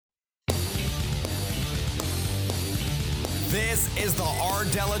This is the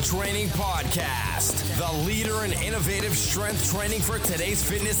Ardella Training Podcast, the leader in innovative strength training for today's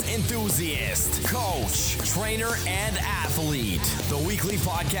fitness enthusiast, coach, trainer, and athlete. The weekly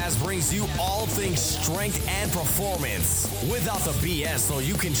podcast brings you all things strength and performance without the BS, so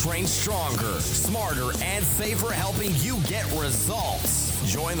you can train stronger, smarter, and safer, helping you get results.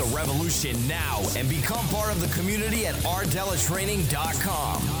 Join the revolution now and become part of the community at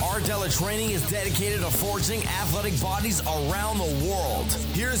ardellatraining.com. Ardella Training is dedicated to forging athletic bodies around the world.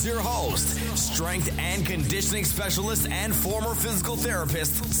 Here's your host, strength and conditioning specialist and former physical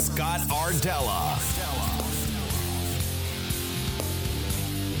therapist, Scott Ardella.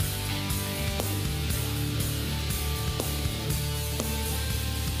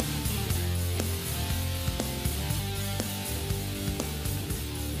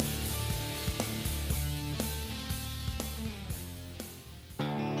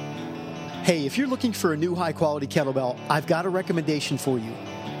 Hey, if you're looking for a new high-quality kettlebell, I've got a recommendation for you.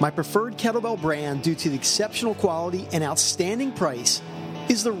 My preferred kettlebell brand, due to the exceptional quality and outstanding price,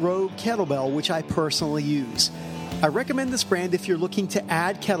 is the Rogue Kettlebell, which I personally use. I recommend this brand if you're looking to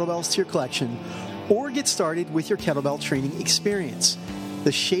add kettlebells to your collection or get started with your kettlebell training experience.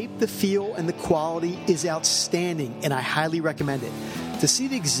 The shape, the feel, and the quality is outstanding, and I highly recommend it. To see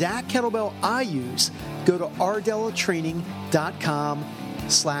the exact kettlebell I use, go to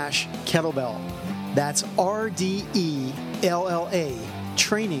ardellatraining.com/kettlebell. That's RDELLA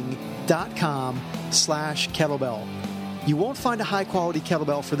training.com/kettlebell. You won't find a high quality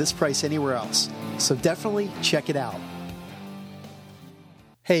kettlebell for this price anywhere else, so definitely check it out.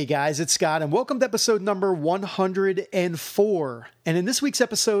 Hey guys, it's Scott, and welcome to episode number 104. And in this week's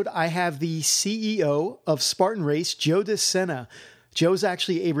episode, I have the CEO of Spartan Race, Joe DeSena. Joe's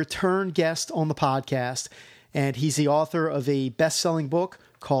actually a return guest on the podcast, and he's the author of a best-selling book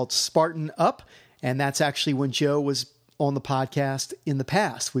called Spartan Up, and that's actually when Joe was on the podcast in the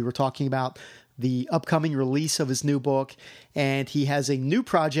past. We were talking about the upcoming release of his new book, and he has a new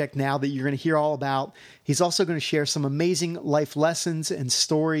project now that you're going to hear all about. He's also going to share some amazing life lessons and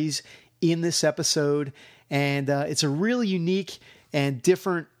stories in this episode, and it's a really unique and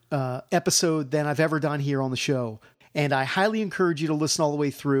different episode than I've ever done here on the show. And I highly encourage you to listen all the way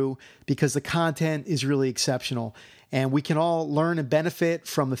through because the content is really exceptional. And we can all learn and benefit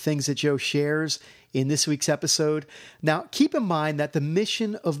from the things that Joe shares in this week's episode. Now, keep in mind that the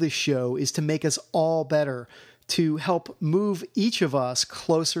mission of this show is to make us all better, to help move each of us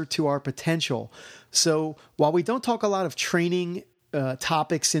closer to our potential. So while we don't talk a lot of training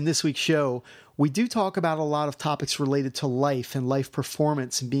topics in this week's show, we do talk about a lot of topics related to life and life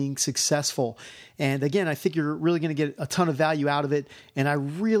performance and being successful. And again, I think you're really going to get a ton of value out of it. And I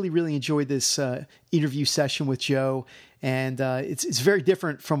really, really enjoyed this interview session with Joe. And it's very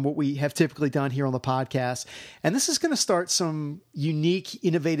different from what we have typically done here on the podcast. And this is going to start some unique,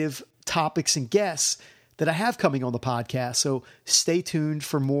 innovative topics and guests that I have coming on the podcast. So stay tuned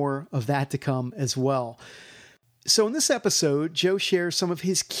for more of that to come as well. So in this episode, Joe shares some of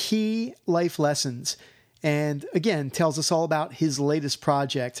his key life lessons and, again, tells us all about his latest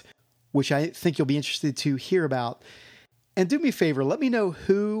project, which I think you'll be interested to hear about. And do me a favor, let me know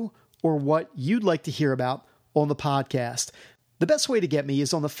who or what you'd like to hear about on the podcast. The best way to get me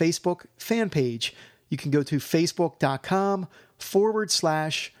is on the Facebook fan page. You can go to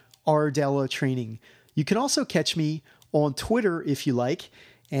facebook.com/Ardella Training. You can also catch me on Twitter if you like,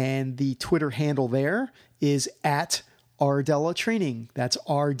 and the Twitter handle there is at Ardella Training. That's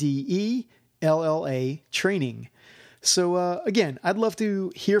RDELLA Training. So again, I'd love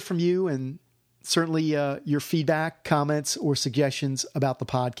to hear from you and certainly your feedback, comments, or suggestions about the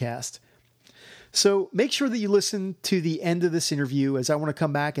podcast. So make sure that you listen to the end of this interview, as I want to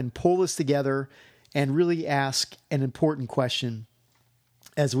come back and pull this together and really ask an important question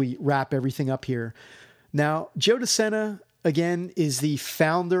as we wrap everything up here. Now, Joe DeSena, again, is the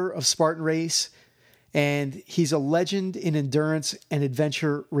founder of Spartan Race, and he's a legend in endurance and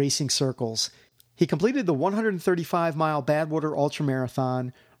adventure racing circles. He completed the 135-mile Badwater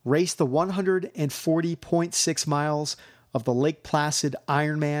Ultramarathon, raced the 140.6 miles of the Lake Placid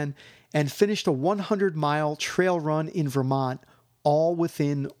Ironman, and finished a 100-mile trail run in Vermont, all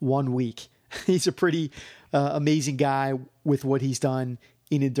within 1 week. He's a pretty amazing guy with what he's done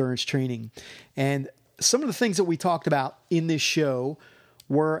in endurance training. And some of the things that we talked about in this show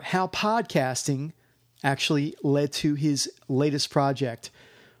were how podcasting actually led to his latest project.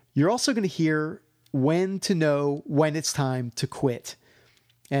 You're also going to hear when to know when it's time to quit.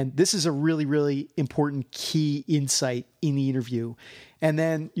 And this is a really, really important key insight in the interview. And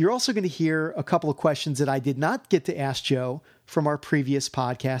then you're also going to hear a couple of questions that I did not get to ask Joe from our previous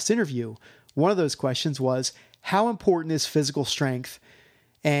podcast interview. One of those questions was, how important is physical strength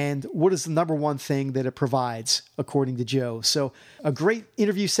and what is the number one thing that it provides, according to Joe. So a great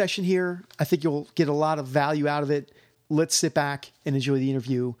interview session here. I think you'll get a lot of value out of it. Let's sit back and enjoy the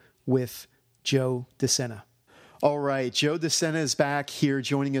interview with Joe DeSena. All right, Joe DeSena is back here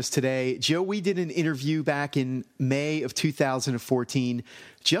joining us today. Joe, we did an interview back in May of 2014,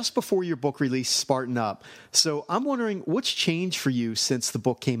 just before your book release, Spartan Up. So I'm wondering, what's changed for you since the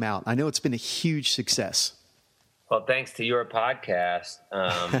book came out? I know it's been a huge success. Well, thanks to your podcast,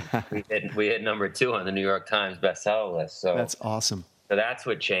 we hit number 2 on the New York Times bestseller list. So that's awesome. So that's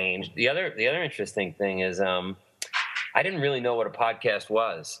what changed. The other interesting thing is I didn't really know what a podcast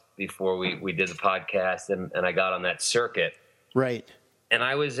was before we did the podcast and I got on that circuit. Right. And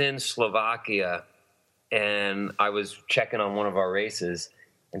I was in Slovakia and I was checking on one of our races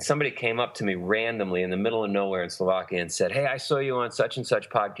and somebody came up to me randomly in the middle of nowhere in Slovakia and said, "Hey, I saw you on such and such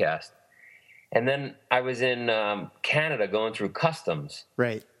podcast." And then I was in Canada going through customs.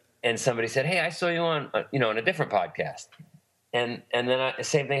 Right. And somebody said, "Hey, I saw you on a different podcast." And then the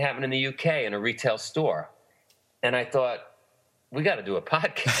same thing happened in the UK in a retail store. And I thought, we got to do a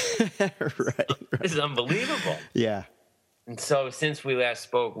podcast. Right. This is unbelievable. Yeah. And so since we last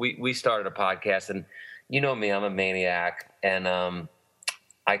spoke, we started a podcast. And you know me, I'm a maniac. And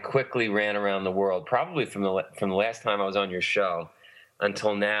I quickly ran around the world, probably from the last time I was on your show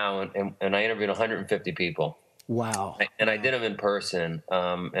until now. And I interviewed 150 people. Wow. And I did them in person,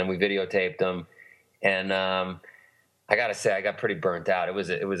 and we videotaped them. And I got to say, I got pretty burnt out. It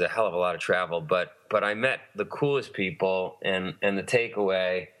was a hell of a lot of travel, but I met the coolest people, and the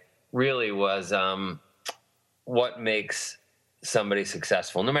takeaway really was what makes somebody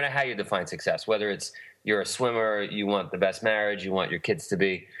successful, no matter how you define success, whether it's you're a swimmer, you want the best marriage, you want your kids to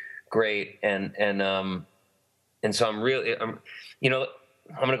be great, and so I'm going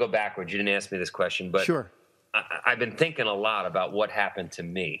to go backwards. You didn't ask me this question, but sure. I've been thinking a lot about what happened to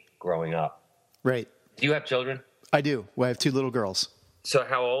me growing up. Right. Do you have children? I do. Well, I have 2 little girls. So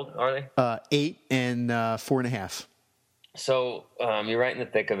how old are they? 8 and 4.5. So you're right in the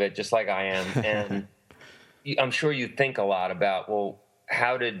thick of it, just like I am. And I'm sure you think a lot about, well,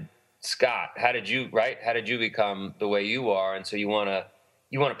 how did you become the way you are? And so you want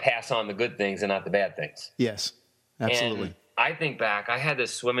to pass on the good things and not the bad things. Yes, absolutely. And I think back, I had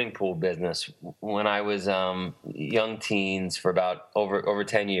this swimming pool business when I was young teens for about over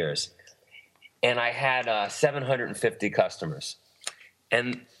 10 years. And I had 750 customers.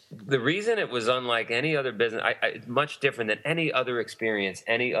 And the reason it was unlike any other business, much different than any other experience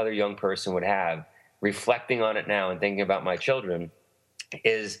any other young person would have, reflecting on it now and thinking about my children,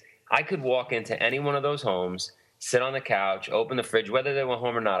 is I could walk into any one of those homes, sit on the couch, open the fridge, whether they were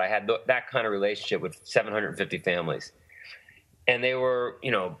home or not. I had that kind of relationship with 750 families. And they were,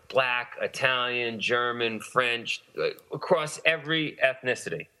 Black, Italian, German, French, across every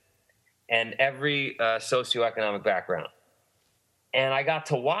ethnicity and every socioeconomic background. And I got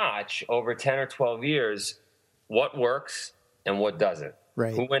to watch over 10 or 12 years what works and what doesn't.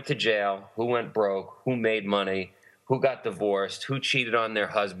 Right. Who went to jail, who went broke, who made money, who got divorced, who cheated on their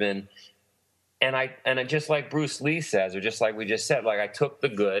husband. And I just like Bruce Lee says, or just like we just said, like I took the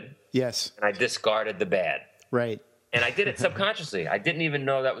good, yes, and I discarded the bad. Right. And I did it subconsciously. I didn't even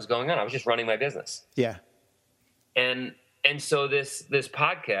know that was going on. I was just running my business. Yeah. And so this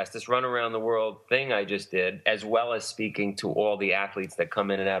podcast, this run around the world thing I just did, as well as speaking to all the athletes that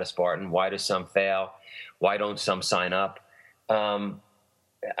come in and out of Spartan, why do some fail? Why don't some sign up?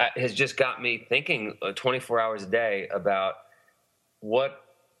 Has just got me thinking 24 hours a day about what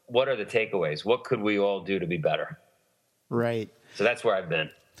are the takeaways? What could we all do to be better? Right. So that's where I've been.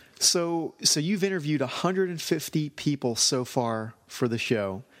 So you've interviewed 150 people so far for the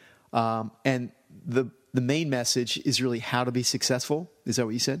show, and the main message is really how to be successful. Is that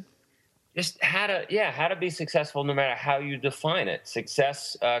what you said? Just how to be successful no matter how you define it.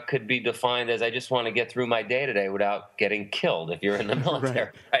 Success could be defined as I just want to get through my day today without getting killed if you're in the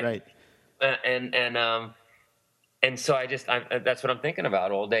military. Right. And so that's what I'm thinking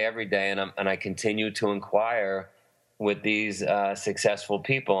about all day, every day. And I continue to inquire with these successful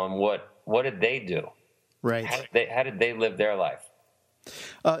people on what did they do? Right. How did they live their life?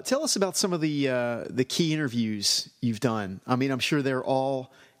 Tell us about some of the key interviews you've done. I mean, I'm sure they're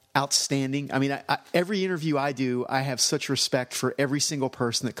all outstanding. I mean, every interview I do, I have such respect for every single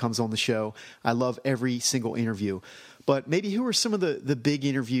person that comes on the show. I love every single interview. But maybe who are some of the big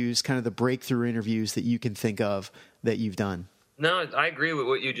interviews, kind of the breakthrough interviews that you can think of that you've done? No, I agree with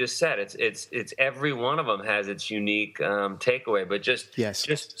what you just said. It's every one of them has its unique takeaway. But just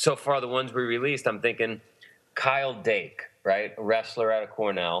so far, the ones we released, I'm thinking Kyle Dake, right, a wrestler out of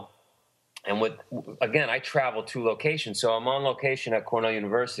Cornell, And again, I travel 2 locations. So I'm on location at Cornell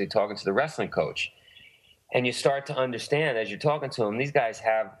University talking to the wrestling coach. And you start to understand as you're talking to them, these guys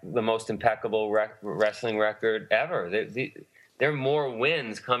have the most impeccable wrestling record ever. There are more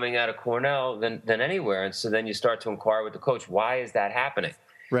wins coming out of Cornell than anywhere. And so then you start to inquire with the coach, why is that happening?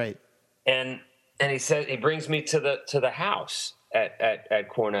 Right. And he said, he brings me to the house at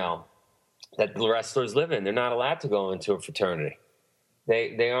Cornell that the wrestlers live in. They're not allowed to go into a fraternity.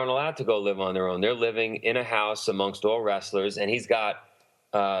 They aren't allowed to go live on their own. They're living in a house amongst all wrestlers, and he's got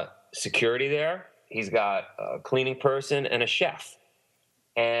security there. He's got a cleaning person and a chef.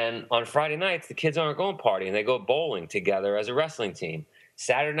 And on Friday nights, the kids aren't going partying. They go bowling together as a wrestling team.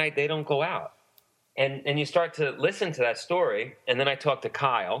 Saturday night, they don't go out. And you start to listen to that story, and then I talked to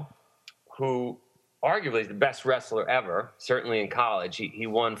Kyle, who arguably is the best wrestler ever, certainly in college. He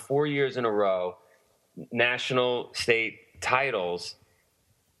won 4 years in a row, national state titles,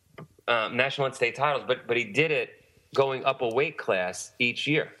 but he did it going up a weight class each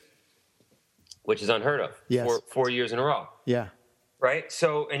year, which is unheard of. Yes. 4 years in a row. Yeah. Right?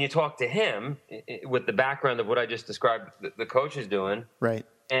 So, and you talk to him with the background of what I just described the coach is doing. Right.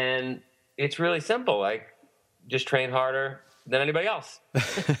 And it's really simple. Like, just train harder than anybody else.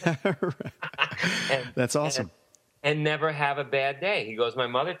 That's awesome. And never have a bad day. He goes, my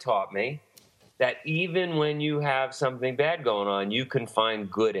mother taught me that even when you have something bad going on, you can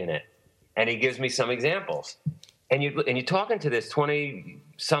find good in it. And he gives me some examples. And you're talking to this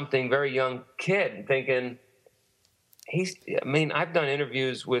 20-something, very young kid thinking, I've done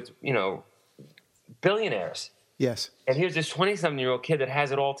interviews with, billionaires. Yes. And here's this 20-something-year-old kid that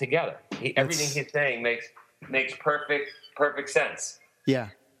has it all together. Everything he's saying makes perfect sense. Yeah.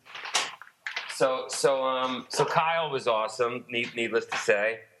 So Kyle was awesome, needless to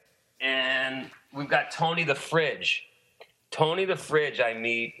say. And we've got Tony the Fridge. Tony the Fridge I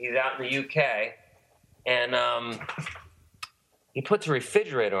meet. He's out in the UK. And he puts a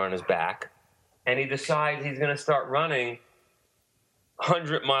refrigerator on his back. And he decides he's going to start running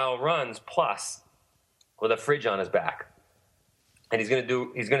 100-mile runs plus with a fridge on his back. And he's going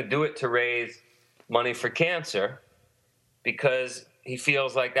to do it to raise money for cancer, because he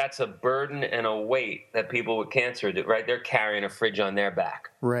feels like that's a burden and a weight that people with cancer do, right? They're carrying a fridge on their back.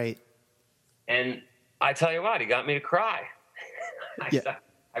 Right. And I tell you what, he got me to cry.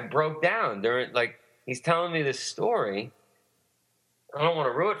 I broke down during, he's telling me this story. I don't want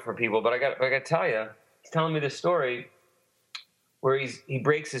to ruin it for people, but I got to tell you, he's telling me this story where he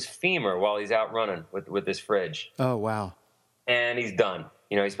breaks his femur while he's out running with this fridge. Oh, wow. And he's done.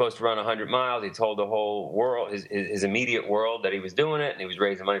 He's supposed to run 100 miles. He told the whole world, his immediate world, that he was doing it and he was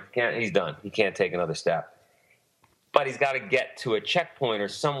raising money for cancer. He's done. He can't take another step. But he's got to get to a checkpoint or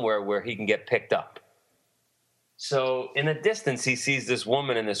somewhere where he can get picked up. So in the distance, he sees this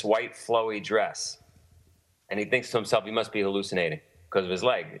woman in this white flowy dress. And he thinks to himself, he must be hallucinating because of his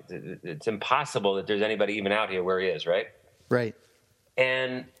leg. It's impossible that there's anybody even out here where he is, right? Right.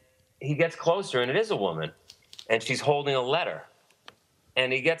 And he gets closer, and it is a woman. And she's holding a letter.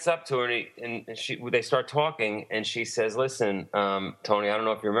 And he gets up to her, and they start talking, and she says, listen, Tony, I don't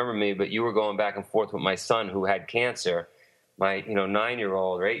know if you remember me, but you were going back and forth with my son who had cancer, my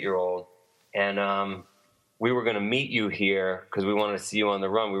 9-year-old or 8-year-old, and we were going to meet you here because we wanted to see you on the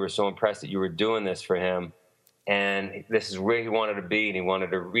run. We were so impressed that you were doing this for him, and this is where he wanted to be, and he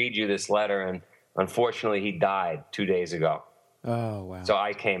wanted to read you this letter, and unfortunately he died 2 days ago. Oh, wow. So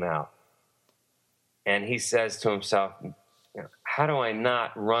I came out. And he says to himself, how do I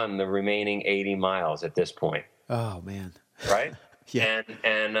not run the remaining 80 miles at this point? Oh, man. Right? Yeah.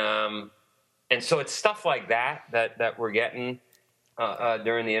 And so it's stuff like that we're getting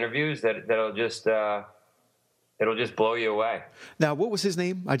during the interviews that'll just it'll just blow you away. Now, what was his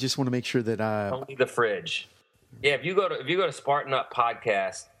name? I just want to make sure that Tony the Fridge. Yeah, if you go to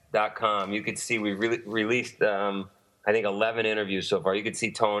SpartanUpPodcast.com, you could see we released I think 11 interviews so far. You could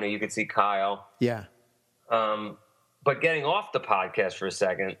see Tony, you could see Kyle. Yeah. But getting off the podcast for a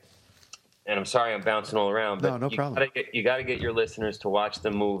second, and I'm sorry I'm bouncing all around, but no problem. You got to get your listeners to watch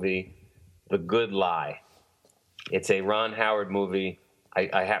the movie The Good Lie. It's a Ron Howard movie.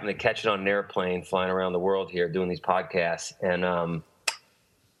 I happened to catch it on an airplane flying around the world here doing these podcasts, and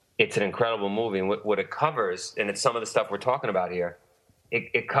it's an incredible movie. And what it covers, and it's some of the stuff we're talking about here,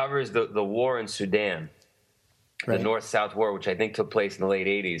 it covers the war in Sudan, right. The North-South War, which I think took place in the late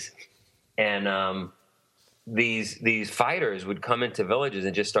 80s. And these fighters would come into villages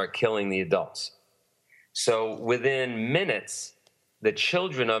and just start killing the adults. So within minutes, the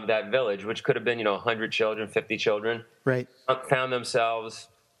children of that village, which could have been 100 children, 50 children, right, found themselves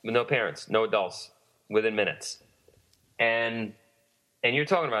with no parents, no adults, within minutes. And And you're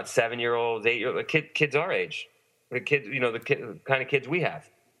talking about 7-year-olds, 8-year-olds, kids our age, the kids, kind of kids we have,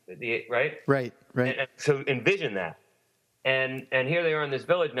 right? Right. And so envision that. And here they are in this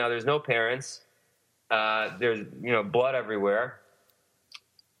village now. There's no parents. There's blood everywhere.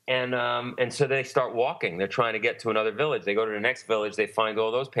 And so they start walking. They're trying to get to another village. They go to the next village. They find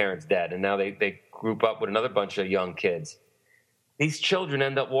all those parents dead. And now they group up with another bunch of young kids. These children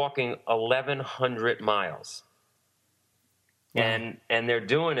end up walking 1,100 miles. Wow. And they're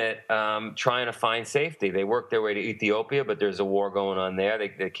doing it trying to find safety. They work their way to Ethiopia, but there's a war going on there.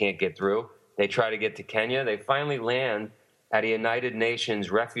 They can't get through. They try to get to Kenya. They finally land at a United Nations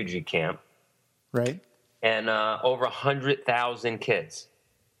refugee camp. Right. And over 100,000 kids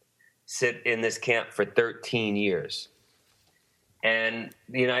sit in this camp for 13 years. And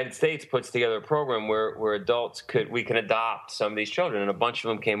the United States puts together a program where adults we can adopt some of these children. And a bunch of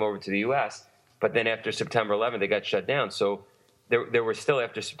them came over to the U.S., but then after September 11th, they got shut down. So there were still,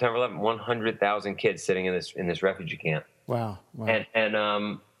 after September 11th, 100,000 kids sitting in this refugee camp. Wow.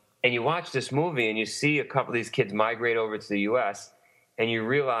 And you watch this movie and you see a couple of these kids migrate over to the U.S. and you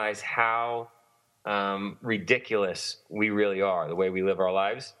realize how ridiculous we really are, the way we live our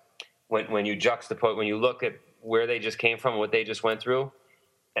lives. When you juxtapose, when you look at where they just came from, what they just went through,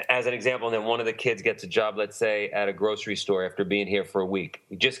 as an example, and then one of the kids gets a job, let's say, at a grocery store after being here for a week.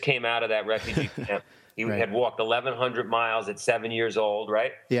 He just came out of that refugee camp. He had walked 1,100 miles at 7 years old,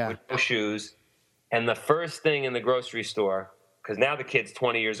 right? Yeah. With no shoes. And the first thing in the grocery store, because now the kid's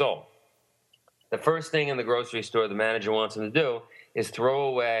 20 years old, the first thing in the grocery store the manager wants him to do is throw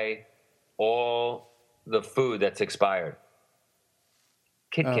away all the food that's expired.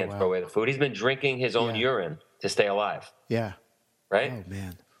 Kid can't throw away the food. He's been drinking his own urine to stay alive. Yeah. Right? Oh,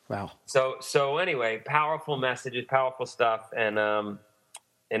 man. Wow. So anyway, powerful messages, powerful stuff. And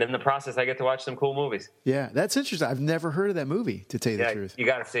in the process, I get to watch some cool movies. Yeah, that's interesting. I've never heard of that movie, to tell you the truth. You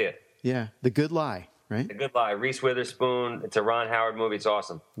got to see it. Yeah. The Good Lie, right? The Good Lie. Reese Witherspoon. It's a Ron Howard movie. It's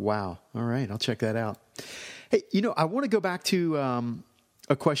awesome. Wow. All right. I'll check that out. Hey, I want to go back to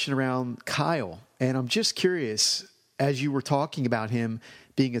a question around Kyle. And I'm just curious, as you were talking about him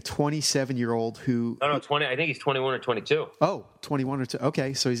being a 27-year-old who... No, 20. I think he's 21 or 22. Oh, 21 or 2.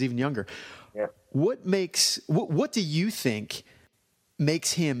 Okay, so he's even younger. Yeah. What do you think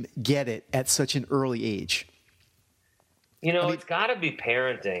makes him get it at such an early age? It's got to be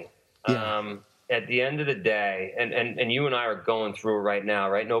parenting. Yeah. At the end of the day, and you and I are going through it right now,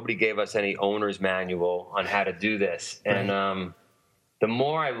 right? Nobody gave us any owner's manual on how to do this. Right. And the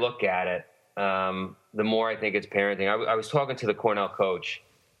more I look at it, the more I think it's parenting. I was talking to the Cornell coach,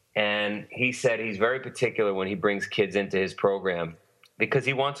 and he said he's very particular when he brings kids into his program because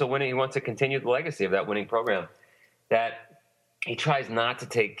he wants to win. He wants to continue the legacy of that winning program. That he tries not to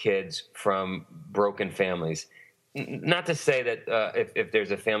take kids from broken families. Not to say that if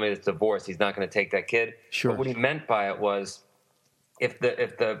there's a family that's divorced, he's not going to take that kid. Sure. But what he meant by it was if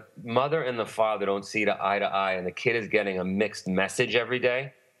the mother and the father don't see eye to eye, and the kid is getting a mixed message every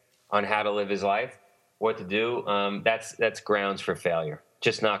day on how to live his life, what to do, that's grounds for failure.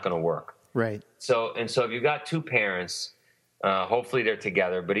 Just not going to work. Right. So if you've got two parents, hopefully they're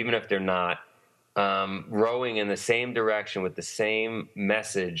together, but even if they're not, rowing in the same direction with the same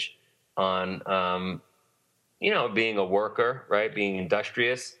message on, being a worker, right? Being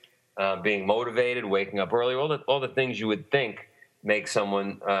industrious, being motivated, waking up early, all the things you would think make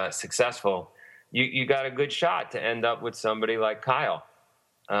someone successful. You got a good shot to end up with somebody like Kyle.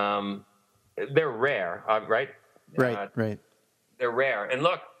 They're rare, right? Right. They're rare. And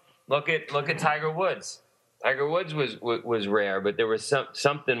look at Tiger Woods. Tiger Woods was rare, but there was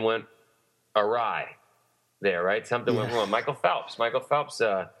something went awry there, right? Something went wrong. Michael Phelps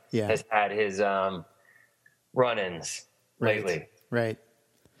has had his run-ins lately. Right.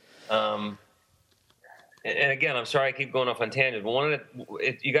 And again, I'm sorry I keep going off on tangents,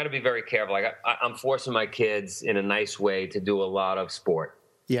 but you got to be very careful. Like I'm forcing my kids in a nice way to do a lot of sport.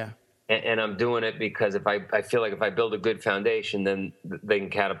 Yeah. And I'm doing it because I feel like if I build a good foundation, then they can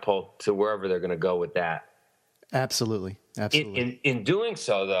catapult to wherever they're going to go with that. Absolutely. In doing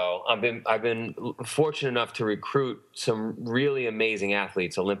so, though, I've been fortunate enough to recruit some really amazing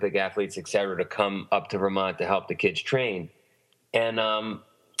athletes, Olympic athletes, et cetera, to come up to Vermont to help the kids train. And I'm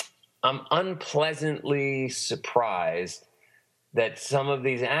unpleasantly surprised that some of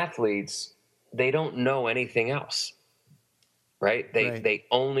these athletes, they don't know anything else. Right? They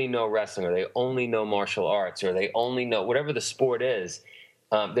only know wrestling, or they only know martial arts, or they only know whatever the sport is.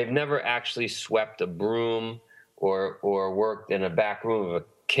 They've never actually swept a broom or worked in a back room of a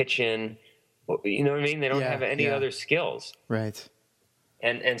kitchen. You know what I mean? They don't have any other skills. Right.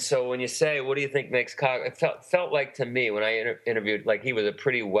 And so when you say, what do you think makes Kyle, it felt like to me when I interviewed, like he was a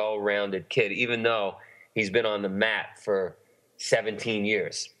pretty well-rounded kid, even though he's been on the mat for 17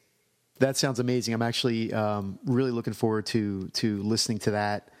 years. That sounds amazing. I'm actually really looking forward to listening to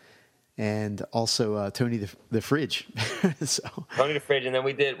that. And also Tony the Fridge. So. Tony the Fridge, and then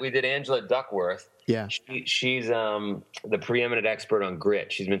we did Angela Duckworth. Yeah, she's the preeminent expert on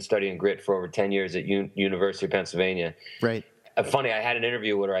grit. She's been studying grit for over 10 years at University of Pennsylvania. Right. Funny, I had an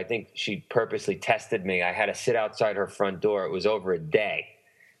interview with her. I think she purposely tested me. I had to sit outside her front door. It was over a day,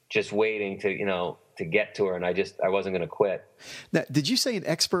 just waiting to get to her, and I wasn't going to quit. Now, did you say an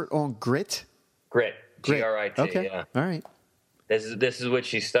expert on grit? Grit. G-R-I-T. Okay. Yeah. All right. This is what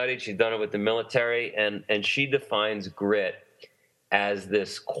she studied. She's done it with the military, and she defines grit as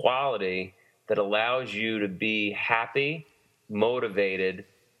this quality that allows you to be happy, motivated,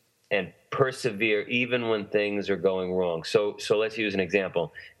 and persevere even when things are going wrong. So let's use an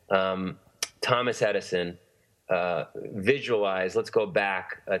example. Thomas Edison visualized, let's go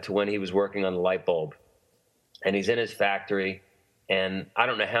back to when he was working on the light bulb. And he's in his factory, and I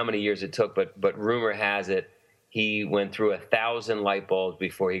don't know how many years it took, but rumor has it he went through 1,000 light bulbs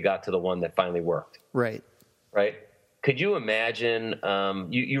before he got to the one that finally worked. Right. Right? Could you imagine,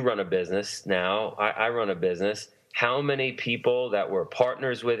 you run a business now, I run a business, how many people that were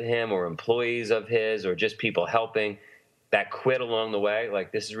partners with him or employees of his or just people helping that quit along the way?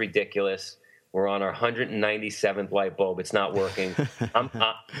 Like, this is ridiculous. We're on our 197th light bulb. It's not working. I'm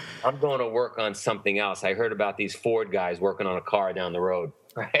going to work on something else. I heard about these Ford guys working on a car down the road.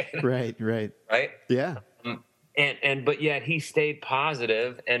 Right? Right? Yeah. But yet he stayed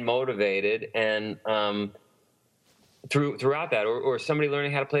positive and motivated and throughout that, or somebody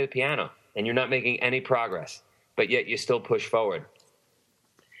learning how to play the piano and you're not making any progress, but yet you still push forward.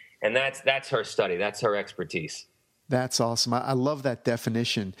 And that's her study. That's her expertise. That's awesome. I love that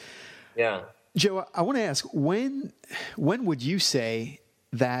definition. Yeah. Joe, I want to ask, when would you say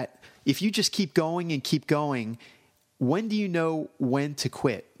that if you just keep going and keep going, when do you know when to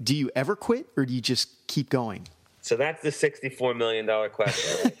quit? Do you ever quit, or do you just keep going? So that's the $64 million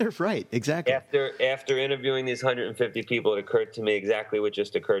question. Right, exactly. After interviewing these 150 people, it occurred to me exactly what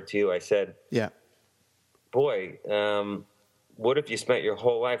just occurred to you. I said, yeah, boy, what if you spent your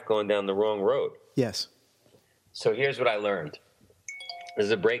whole life going down the wrong road? Yes. So here's what I learned. This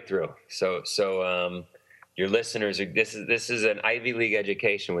is a breakthrough. So your listeners are, this is an Ivy League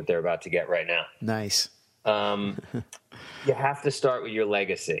education what they're about to get right now. Nice. You have to start with your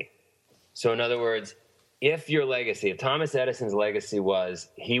legacy. So in other words, if Thomas Edison's legacy was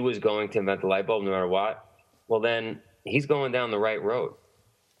he was going to invent the light bulb no matter what, well then he's going down the right road.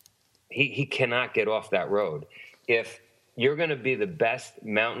 He cannot get off that road. If you're going to be the best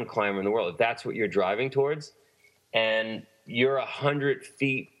mountain climber in the world, if that's what you're driving towards, and you're 100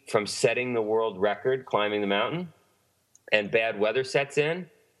 feet from setting the world record climbing the mountain, and bad weather sets in,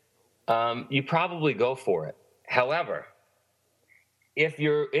 you probably go for it. However, if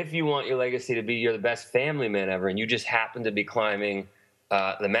you want your legacy to be you're the best family man ever, and you just happen to be climbing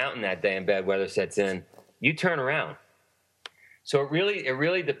the mountain that day and bad weather sets in, you turn around. So it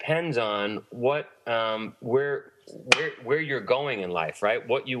really depends on what where you're going in life, right?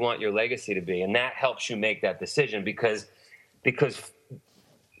 What you want your legacy to be, and that helps you make that decision because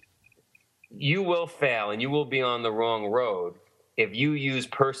you will fail and you will be on the wrong road if you use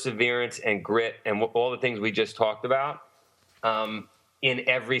perseverance and grit and all the things we just talked about in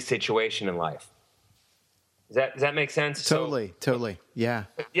every situation in life. Does that make sense? Totally. Yeah.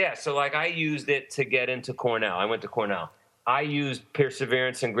 Yeah. So like I used it to get into Cornell. I went to Cornell. I used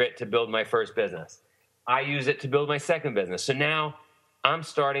perseverance and grit to build my first business. I use it to build my second business. So now I'm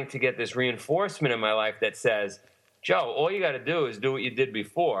starting to get this reinforcement in my life that says, Joe, all you got to do is do what you did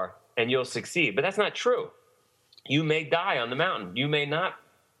before and you'll succeed. But that's not true. You may die on the mountain. You may not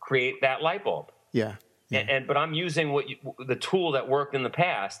create that light bulb. Yeah. But I'm using the tool that worked in the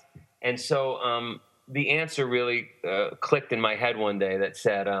past. And so the answer really clicked in my head one day that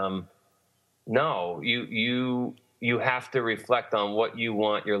said, no, you have to reflect on what you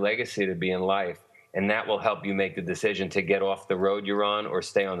want your legacy to be in life. And that will help you make the decision to get off the road you're on or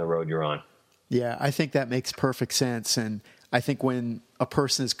stay on the road you're on. Yeah, I think that makes perfect sense. And I think when a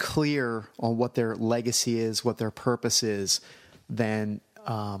person is clear on what their legacy is, what their purpose is, then,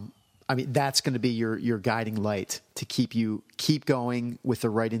 that's going to be your guiding light to keep going with the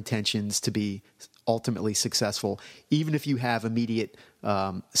right intentions to be ultimately successful, even if you have immediate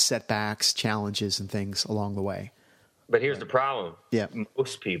setbacks, challenges, and things along the way. But here's the problem. Yeah.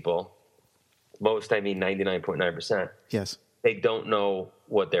 Most people, I mean 99.9%. Yes. they don't know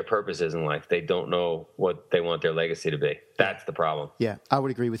what their purpose is in life. They don't know what they want their legacy to be. That's the problem. Yeah, I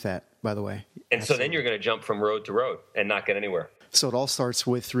would agree with that, by the way. And so then you're going to jump from road to road and not get anywhere. So it all starts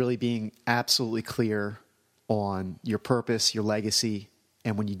with really being absolutely clear on your purpose, your legacy.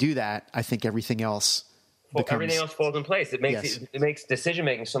 And when you do that, I think everything else everything else falls in place. It makes it makes decision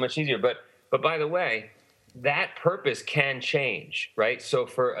making so much easier. But by the way, that purpose can change, right? So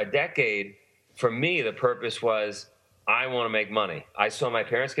for a decade, for me, the purpose was I want to make money. I saw my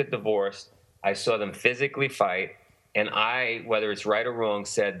parents get divorced. I saw them physically fight. And I, whether it's right or wrong,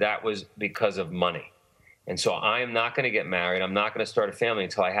 said that was because of money. And so I am not going to get married. I'm not going to start a family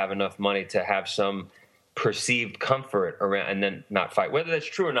until I have enough money to have some perceived comfort around and then not fight. Whether that's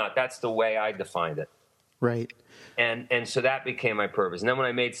true or not, that's the way I defined it. Right. And so that became my purpose. And then when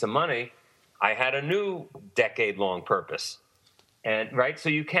I made some money, I had a new decade-long purpose. And right, so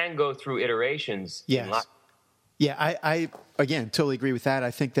you can go through iterations. Yes. Yeah, I again totally agree with that. I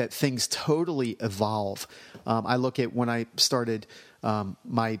think that things totally evolve. I look at when I started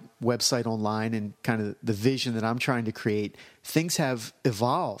my website online and kind of the vision that I'm trying to create, things have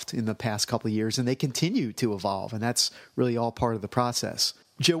evolved in the past couple of years, and they continue to evolve, and that's really all part of the process.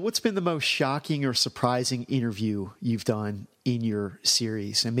 Joe, what's been the most shocking or surprising interview you've done in your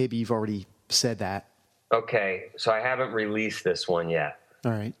series? And maybe you've already said that. Okay, so I haven't released this one yet.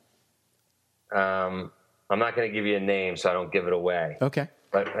 All right. I'm not going to give you a name so I don't give it away. Okay.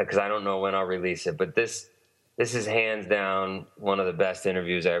 But because I don't know when I'll release it. But this is hands down one of the best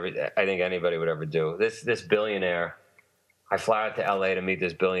interviews I think anybody would ever do. This billionaire, I fly out to LA to meet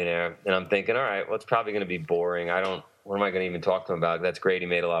this billionaire, and I'm thinking, all right, well, it's probably going to be boring. What am I going to even talk to him about? That's great. He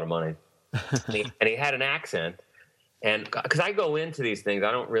made a lot of money. and he had an accent. And because I go into these things,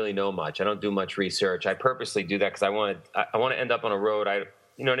 I don't really know much. I don't do much research. I purposely do that because I want to end up on a road.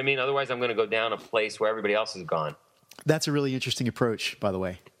 You know what I mean? Otherwise, I'm going to go down a place where everybody else has gone. That's a really interesting approach, by the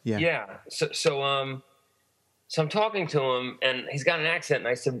way. Yeah. Yeah. So I'm talking to him, and he's got an accent. And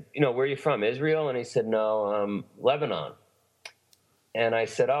I said, where are you from? Israel? And he said, no, Lebanon. And I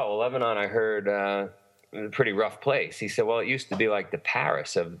said, oh, well, Lebanon, I heard a pretty rough place. He said, well, it used to be like the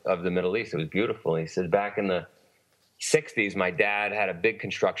Paris of the Middle East. It was beautiful. He said, back in the 60s, my dad had a big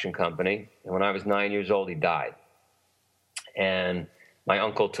construction company. And when I was 9 years old, he died. And my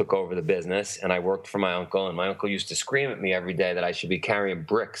uncle took over the business, and I worked for my uncle. And my uncle used to scream at me every day that I should be carrying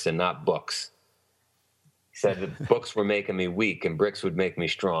bricks and not books. He said that books were making me weak and bricks would make me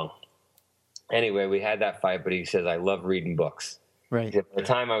strong. Anyway, we had that fight, but he says, I love reading books. Right. By the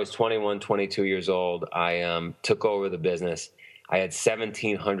time I was 21, 22 years old, I took over the business. I had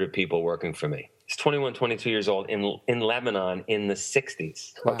 1,700 people working for me. He's 21, 22 years old in Lebanon in the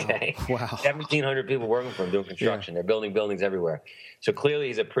 60s. Wow. Okay. Wow. 1,700 people working for him doing construction. Yeah. They're building buildings everywhere. So clearly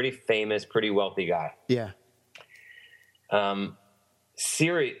he's a pretty famous, pretty wealthy guy. Yeah.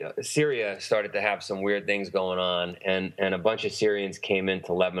 Syria started to have some weird things going on, and a bunch of Syrians came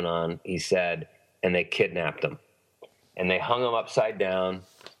into Lebanon, he said, and they kidnapped him. And they hung him upside down.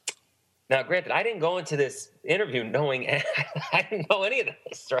 Now, granted, I didn't go into this interview knowing I didn't know any of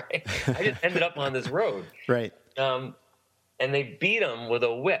this, right? I just ended up on this road. Right. And they beat him with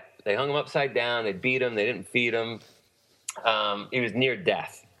a whip. They hung him upside down. They beat him. They didn't feed him. He was near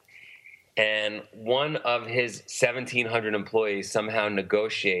death. And one of his 1,700 employees somehow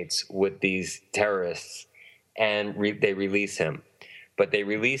negotiates with these terrorists, and they release him. But they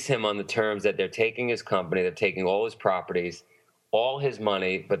release him on the terms that they're taking his company, they're taking all his properties, all his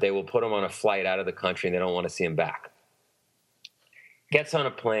money, but they will put him on a flight out of the country, and they don't want to see him back. Gets on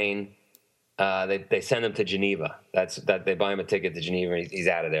a plane. They send him to Geneva. They buy him a ticket to Geneva, and he's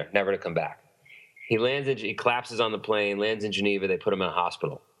out of there, never to come back. He collapses on the plane, lands in Geneva. They put him in a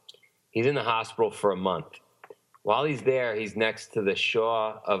hospital. He's in the hospital for a month. While he's there, he's next to the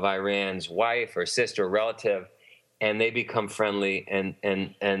Shah of Iran's wife or sister or relative, and they become friendly,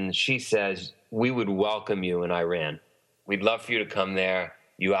 and she says, we would welcome you in Iran. We'd love for you to come there.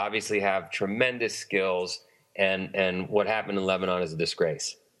 You obviously have tremendous skills, and what happened in Lebanon is a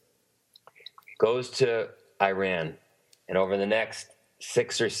disgrace. Goes to Iran, and over the next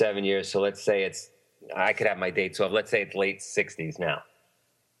 6 or 7 years, so let's say I could have my dates off, let's say it's late 60s now.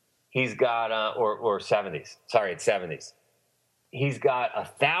 He's got, or 70s, sorry, it's 70s. He's got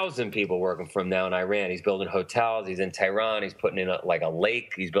 1,000 people working for him now in Iran. He's building hotels. He's in Tehran. He's putting in a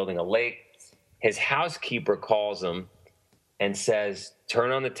lake. He's building a lake. His housekeeper calls him and says,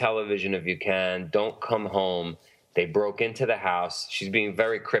 turn on the television if you can. Don't come home. They broke into the house. She's being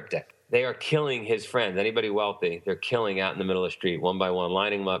very cryptic. They are killing his friends. Anybody wealthy, they're killing out in the middle of the street, one by one,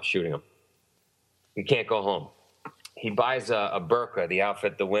 lining them up, shooting them. He can't go home. He buys a burqa, the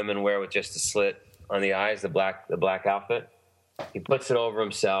outfit the women wear with just a slit on the eyes, the black outfit. He puts it over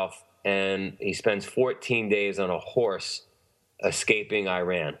himself, and he spends 14 days on a horse escaping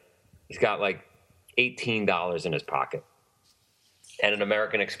Iran. He's got like $18 in his pocket and an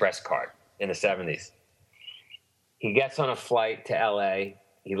American Express card in the 70s. He gets on a flight to L.A.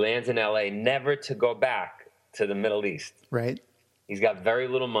 He lands in L.A., never to go back to the Middle East. Right. He's got very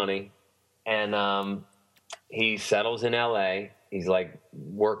little money, and he settles in L.A. He's like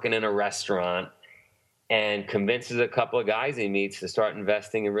working in a restaurant and convinces a couple of guys he meets to start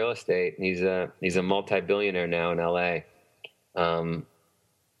investing in real estate. And he's a multi-billionaire now in L.A.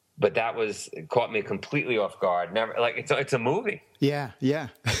 But that caught me completely off guard. Never, like, it's a movie. Yeah.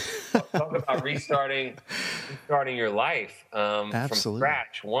 Talk about restarting your life from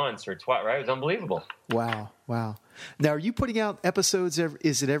scratch once or twice, right? It was unbelievable. Wow. Now, are you putting out episodes?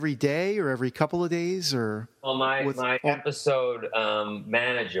 Is it every day or every couple of days? Or well, my episode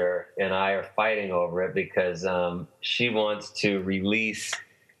manager and I are fighting over it because she wants to release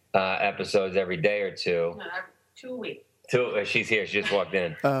episodes every day or two. No, 2 a week. She's here. She just walked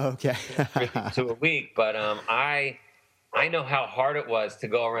in. Oh, okay. 2 a week, but I know how hard it was to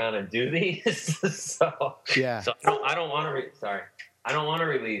go around and do these. So I don't want to. I don't want to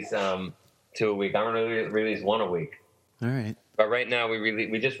release 2 a week. I want to release 1 a week. All right. But right now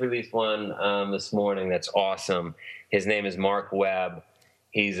we just released one this morning. That's awesome. His name is Mark Webb.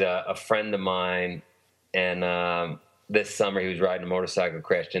 He's a friend of mine, and this summer he was riding a motorcycle,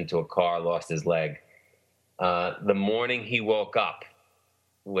 crashed into a car, lost his leg. The morning he woke up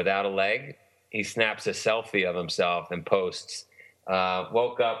without a leg, he snaps a selfie of himself and posts,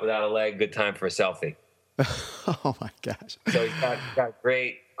 woke up without a leg, good time for a selfie. Oh, my gosh. So he's got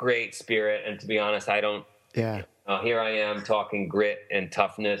great spirit. And to be honest, I don't. Yeah. Here I am talking grit and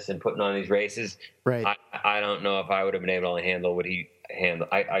toughness and putting on these races. Right. I don't know if I would have been able to handle what he handled.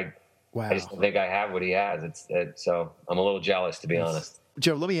 I just don't think I have what he has. So I'm a little jealous, to be honest.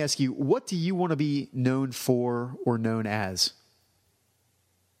 Joe, let me ask you, what do you want to be known for or known as?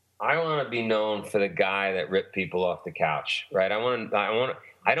 I want to be known for the guy that ripped people off the couch, right?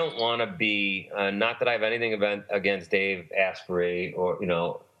 I don't want to be, not that I have anything against Dave Asprey or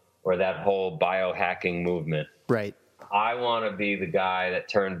that whole biohacking movement. Right. I want to be the guy that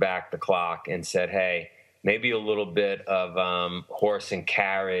turned back the clock and said, hey, maybe a little bit of horse and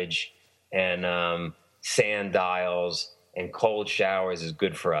carriage and sand dials and cold showers is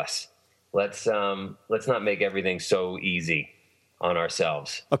good for us. Let's not make everything so easy on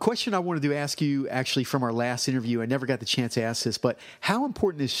ourselves. A question I wanted to ask you actually from our last interview, I never got the chance to ask this, but how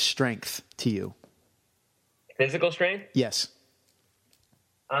important is strength to you? Physical strength? Yes.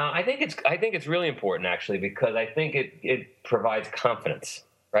 I think it's really important actually, because I think it provides confidence,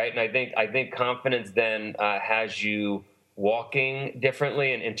 right? And I think confidence then has you walking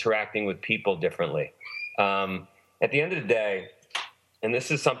differently and interacting with people differently. At the end of the day, and this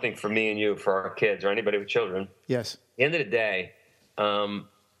is something for me and you, for our kids or anybody with children. Yes. At the end of the day,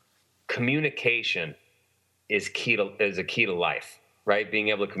 communication is a key to life, right? Being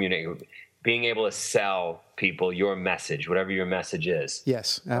able to communicate, being able to sell people your message, whatever your message is.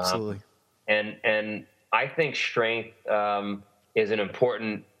 Yes, absolutely. And I think strength is an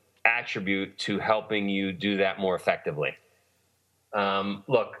important attribute to helping you do that more effectively.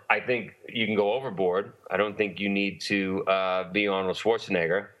 Look, I think you can go overboard. I don't think you need to be Arnold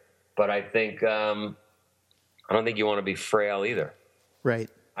Schwarzenegger, but I don't think you want to be frail either. Right.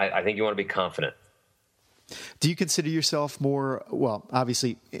 I think you want to be confident. Do you consider yourself more, well,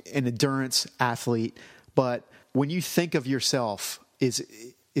 obviously an endurance athlete, but when you think of yourself, is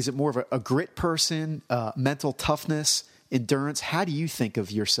it more of a grit person, mental toughness, endurance? How do you think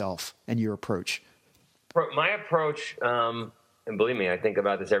of yourself and your approach? My approach, and believe me, I think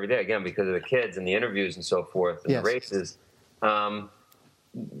about this every day, again, because of the kids and the interviews and so forth and the races. My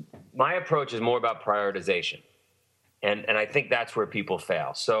approach is more about prioritization. And I think that's where people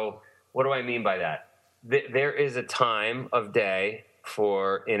fail. So what do I mean by that? There is a time of day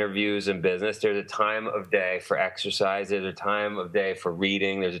for interviews and business. There's a time of day for exercise. There's a time of day for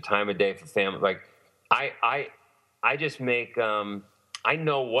reading. There's a time of day for family. Like I just make, I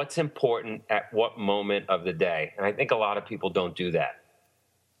know what's important at what moment of the day. And I think a lot of people don't do that.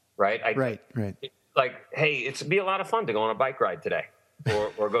 Right? Right. Like, hey, it'd be a lot of fun to go on a bike ride today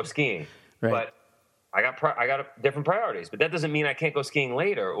or go skiing. Right. But I got different priorities, but that doesn't mean I can't go skiing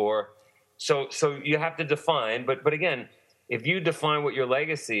later so you have to define, but again, if you define what your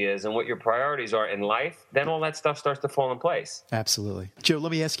legacy is and what your priorities are in life, then all that stuff starts to fall in place. Absolutely. Joe,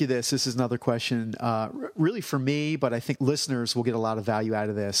 let me ask you this. This is another question, really for me, but I think listeners will get a lot of value out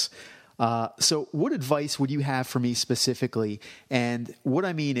of this. So what advice would you have for me specifically? And what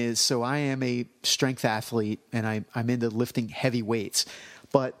I mean is, so I am a strength athlete and I'm into lifting heavy weights,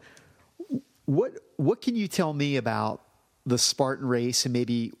 but what can you tell me about the Spartan race and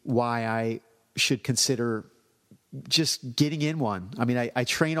maybe why I should consider just getting in one? I mean, I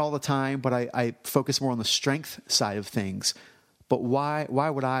train all the time, but I focus more on the strength side of things. But why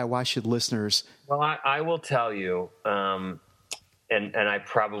should listeners? Well, I will tell you, and I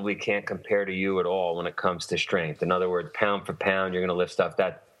probably can't compare to you at all when it comes to strength. In other words, pound for pound, you're going to lift stuff.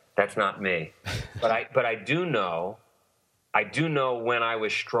 That's not me. But I do know when I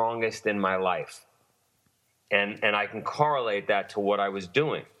was strongest in my life. And I can correlate that to what I was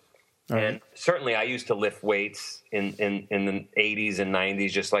doing. Right. And certainly I used to lift weights in the 80s and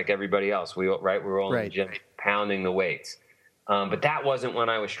 90s, just like everybody else. We were all in the gym pounding the weights. But that wasn't when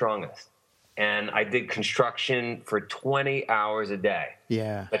I was strongest. And I did construction for 20 hours a day.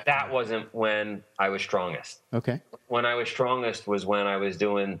 Yeah. But that wasn't when I was strongest. Okay. When I was strongest was when I was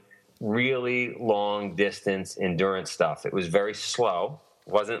doing really long distance endurance stuff. It was very slow.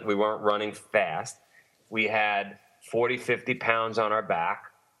 We weren't running fast. We had 40, 50 pounds on our back.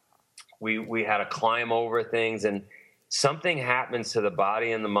 We had to climb over things, and something happens to the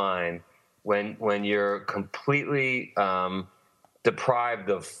body and the mind when you're completely deprived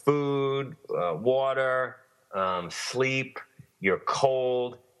of food, water, sleep, you're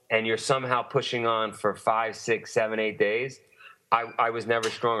cold, and you're somehow pushing on for 5, 6, 7, 8 days. I was never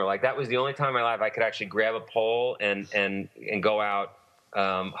stronger. Like, that was the only time in my life I could actually grab a pole and go out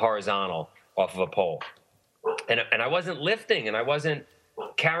horizontal off of a pole. And I wasn't lifting, and I wasn't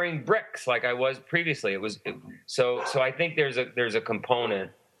carrying bricks like I was previously. So I think there's a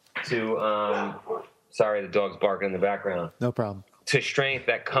component to sorry, the dog's barking in the background. No problem. To strength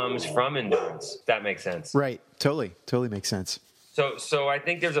that comes from endurance. If that makes sense. Right. Totally makes sense. So I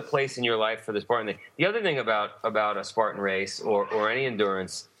think there's a place in your life for the Spartan thing. The other thing about a Spartan race or any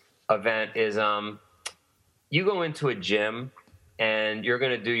endurance event is you go into a gym and you're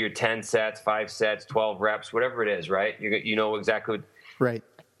going to do your 10 sets, 5 sets, 12 reps, whatever it is, right? You know exactly what. Right.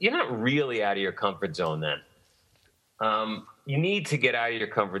 You're not really out of your comfort zone then. You need to get out of your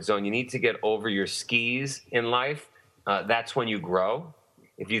comfort zone. You need to get over your skis in life. That's when you grow.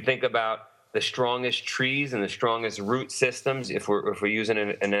 If you think about the strongest trees and the strongest root systems, if we're using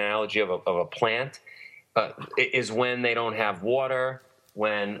an analogy of a plant, is when they don't have water,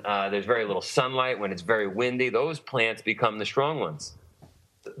 when there's very little sunlight, when it's very windy. Those plants become the strong ones,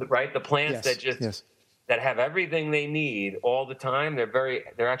 right? The plants that have everything they need all the time,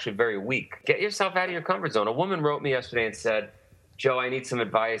 they're actually very weak. Get yourself out of your comfort zone. A woman wrote me yesterday and said, Joe, I need some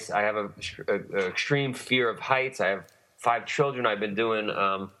advice. I have an extreme fear of heights. I have 5 children. I've been doing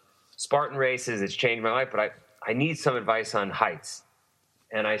Spartan races. It's changed my life, but I need some advice on heights.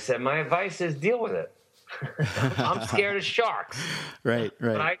 And I said, my advice is deal with it. I'm scared of sharks. Right.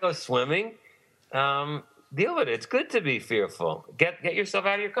 When I go swimming, deal with it. It's good to be fearful. Get yourself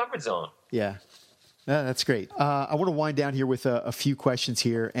out of your comfort zone. Yeah. That's great. I want to wind down here with a few questions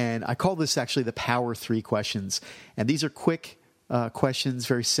here, and I call this actually the Power 3 questions. And these are quick questions,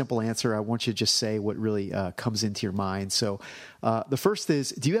 very simple answer. I want you to just say what really comes into your mind. So the first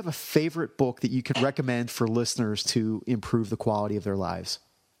is, do you have a favorite book that you can recommend for listeners to improve the quality of their lives?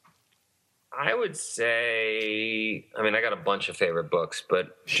 I would say, I got a bunch of favorite books,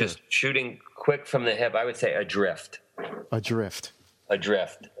 but just shooting quick from the hip, I would say Adrift. Adrift.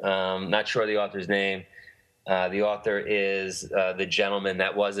 Not sure the author's name. The author is the gentleman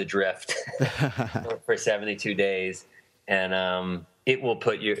that was adrift for 72 days. And it will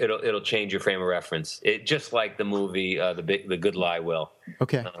put you. It'll change your frame of reference. It just like the movie, the Good Lie will.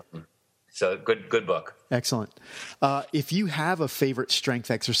 Okay. So good book. Excellent. If you have a favorite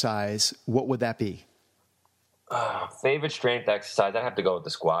strength exercise, what would that be? Favorite strength exercise? I'd have to go with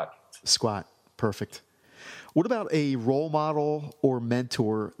the squat. Squat. Perfect. What about a role model or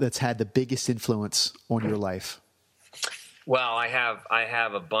mentor that's had the biggest influence on your life? Well, I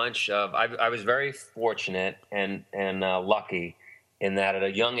have a bunch of. I was very fortunate and lucky in that at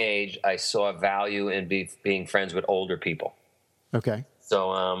a young age I saw value in being friends with older people. Okay.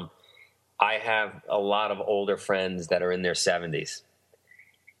 So I have a lot of older friends that are in their 70s,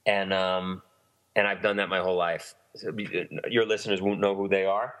 and I've done that my whole life. So your listeners won't know who they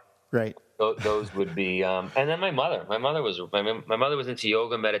are, right? Those would be, and then my mother. My mother was into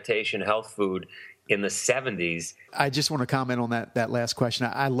yoga, meditation, health food in the 70s. I just want to comment on that last question.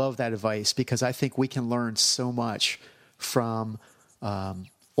 I love that advice because I think we can learn so much from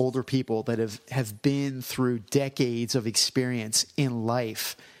older people that have been through decades of experience in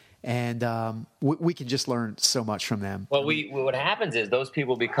life. And we can just learn so much from them. Well, what happens is those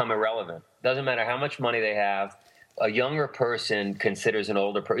people become irrelevant. Doesn't matter how much money they have. A younger person considers an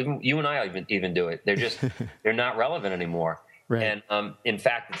older person. You and I even do it. They're not relevant anymore. Right. And in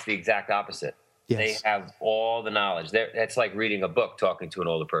fact, it's the exact opposite. Yes. They have all the knowledge. That's like reading a book, talking to an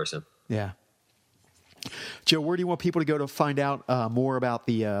older person. Yeah. Joe, where do you want people to go to find out more about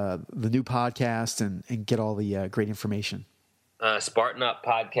the new podcast and get all the great information?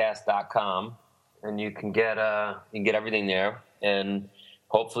 SpartanUpPodcast.com, and you can get everything there, and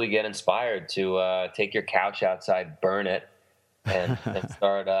hopefully get inspired to take your couch outside, burn it, and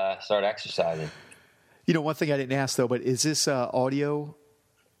start exercising. One thing I didn't ask though, but is this audio?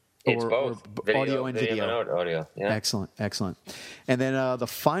 It's both audio and video. Audio. Yeah. Excellent. And then the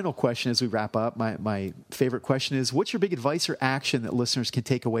final question as we wrap up, my favorite question is, what's your big advice or action that listeners can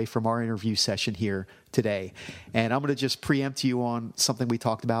take away from our interview session here today? And I'm going to just preempt you on something we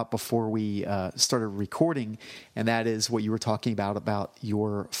talked about before we started recording, and that is what you were talking about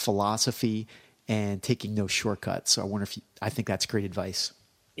your philosophy and taking no shortcuts. So I wonder I think that's great advice.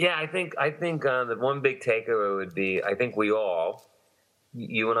 Yeah, I think the one big takeaway would be, I think we all,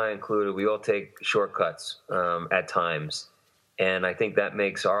 you and I included, we all take shortcuts at times. And I think that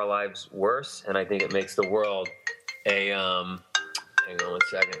makes our lives worse. And I think it makes the world hang on one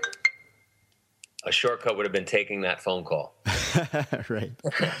second. A shortcut would have been taking that phone call. Right.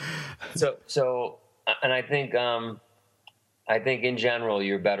 So, and I think in general,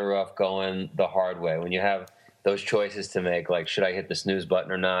 you're better off going the hard way. When you have those choices to make, like, should I hit the snooze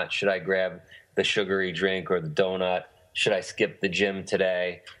button or not? Should I grab the sugary drink or the donut? Should I skip the gym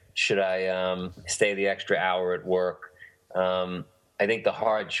today? Should I stay the extra hour at work? I think the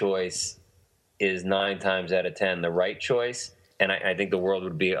hard choice is 9 times out of 10 the right choice, and I think the world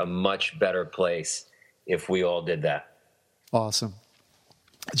would be a much better place if we all did that. Awesome.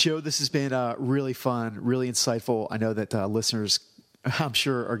 Joe, this has been really fun, really insightful. I know that listeners, I'm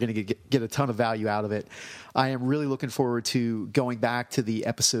sure, are going to get a ton of value out of it. I am really looking forward to going back to the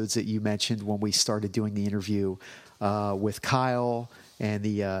episodes that you mentioned when we started doing the interview with Kyle and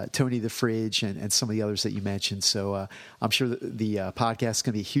the Tony the Fridge and some of the others that you mentioned. So I'm sure that the podcast is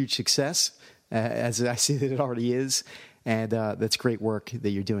going to be a huge success, as I see that it already is. And that's great work that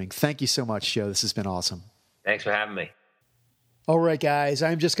you're doing. Thank you so much, Joe. This has been awesome. Thanks for having me. All right, guys,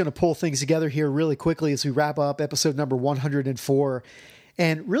 I'm just going to pull things together here really quickly as we wrap up episode number 104.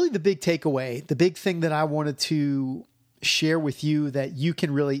 And really the big takeaway, the big thing that I wanted to share with you that you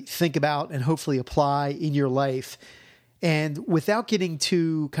can really think about and hopefully apply in your life. And without getting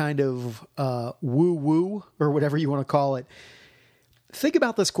too kind of woo-woo or whatever you want to call it, think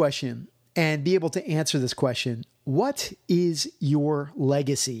about this question and be able to answer this question. What is your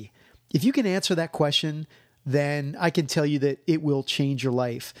legacy? If you can answer that question, then I can tell you that it will change your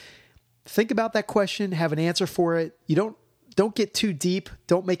life. Think about that question, have an answer for it. You don't get too deep.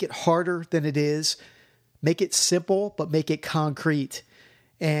 Don't make it harder than it is. Make it simple, but make it concrete.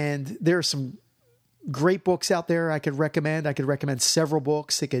 And there are some great books out there I could recommend. I could recommend several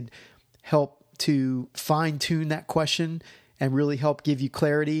books that could help to fine-tune that question and really help give you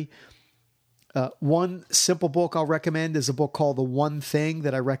clarity. One simple book I'll recommend is a book called The One Thing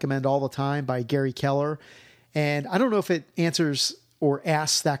that I recommend all the time by Gary Keller. And I don't know if it answers or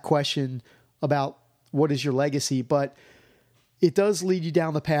asks that question about what is your legacy, but it does lead you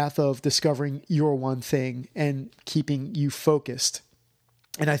down the path of discovering your one thing and keeping you focused.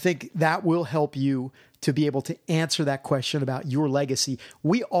 And I think that will help you to be able to answer that question about your legacy.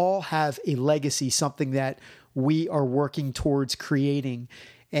 We all have a legacy, something that we are working towards creating.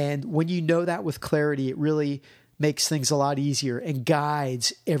 And when you know that with clarity, it really makes things a lot easier and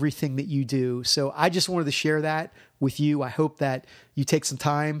guides everything that you do. So I just wanted to share that with you. I hope that you take some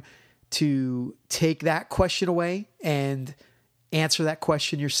time to take that question away and answer that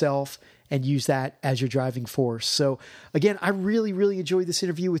question yourself and use that as your driving force. So again, I really, really enjoyed this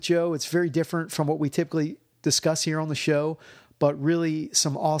interview with Joe. It's very different from what we typically discuss here on the show, but really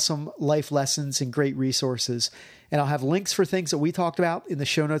some awesome life lessons and great resources. And I'll have links for things that we talked about in the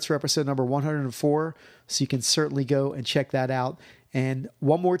show notes for episode number 104. So you can certainly go and check that out. And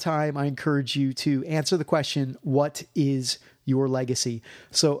one more time, I encourage you to answer the question, what is your legacy?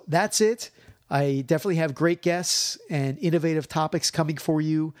 So that's it. I definitely have great guests and innovative topics coming for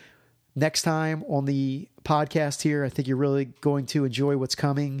you next time on the podcast here. I think you're really going to enjoy what's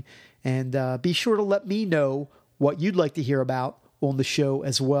coming. And be sure to let me know what you'd like to hear about on the show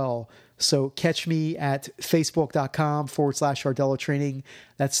as well. So catch me at facebook.com/Ardella Training.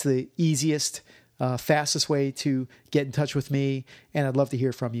 That's the easiest, fastest way to get in touch with me. And I'd love to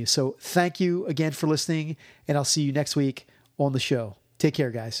hear from you. So thank you again for listening. And I'll see you next week on the show. Take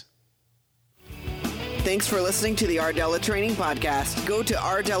care, guys. Thanks for listening to the Ardella Training Podcast. Go to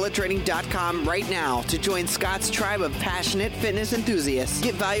ardellatraining.com right now to join Scott's tribe of passionate fitness enthusiasts.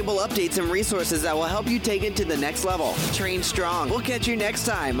 Get valuable updates and resources that will help you take it to the next level. Train strong. We'll catch you next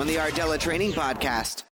time on the Ardella Training Podcast.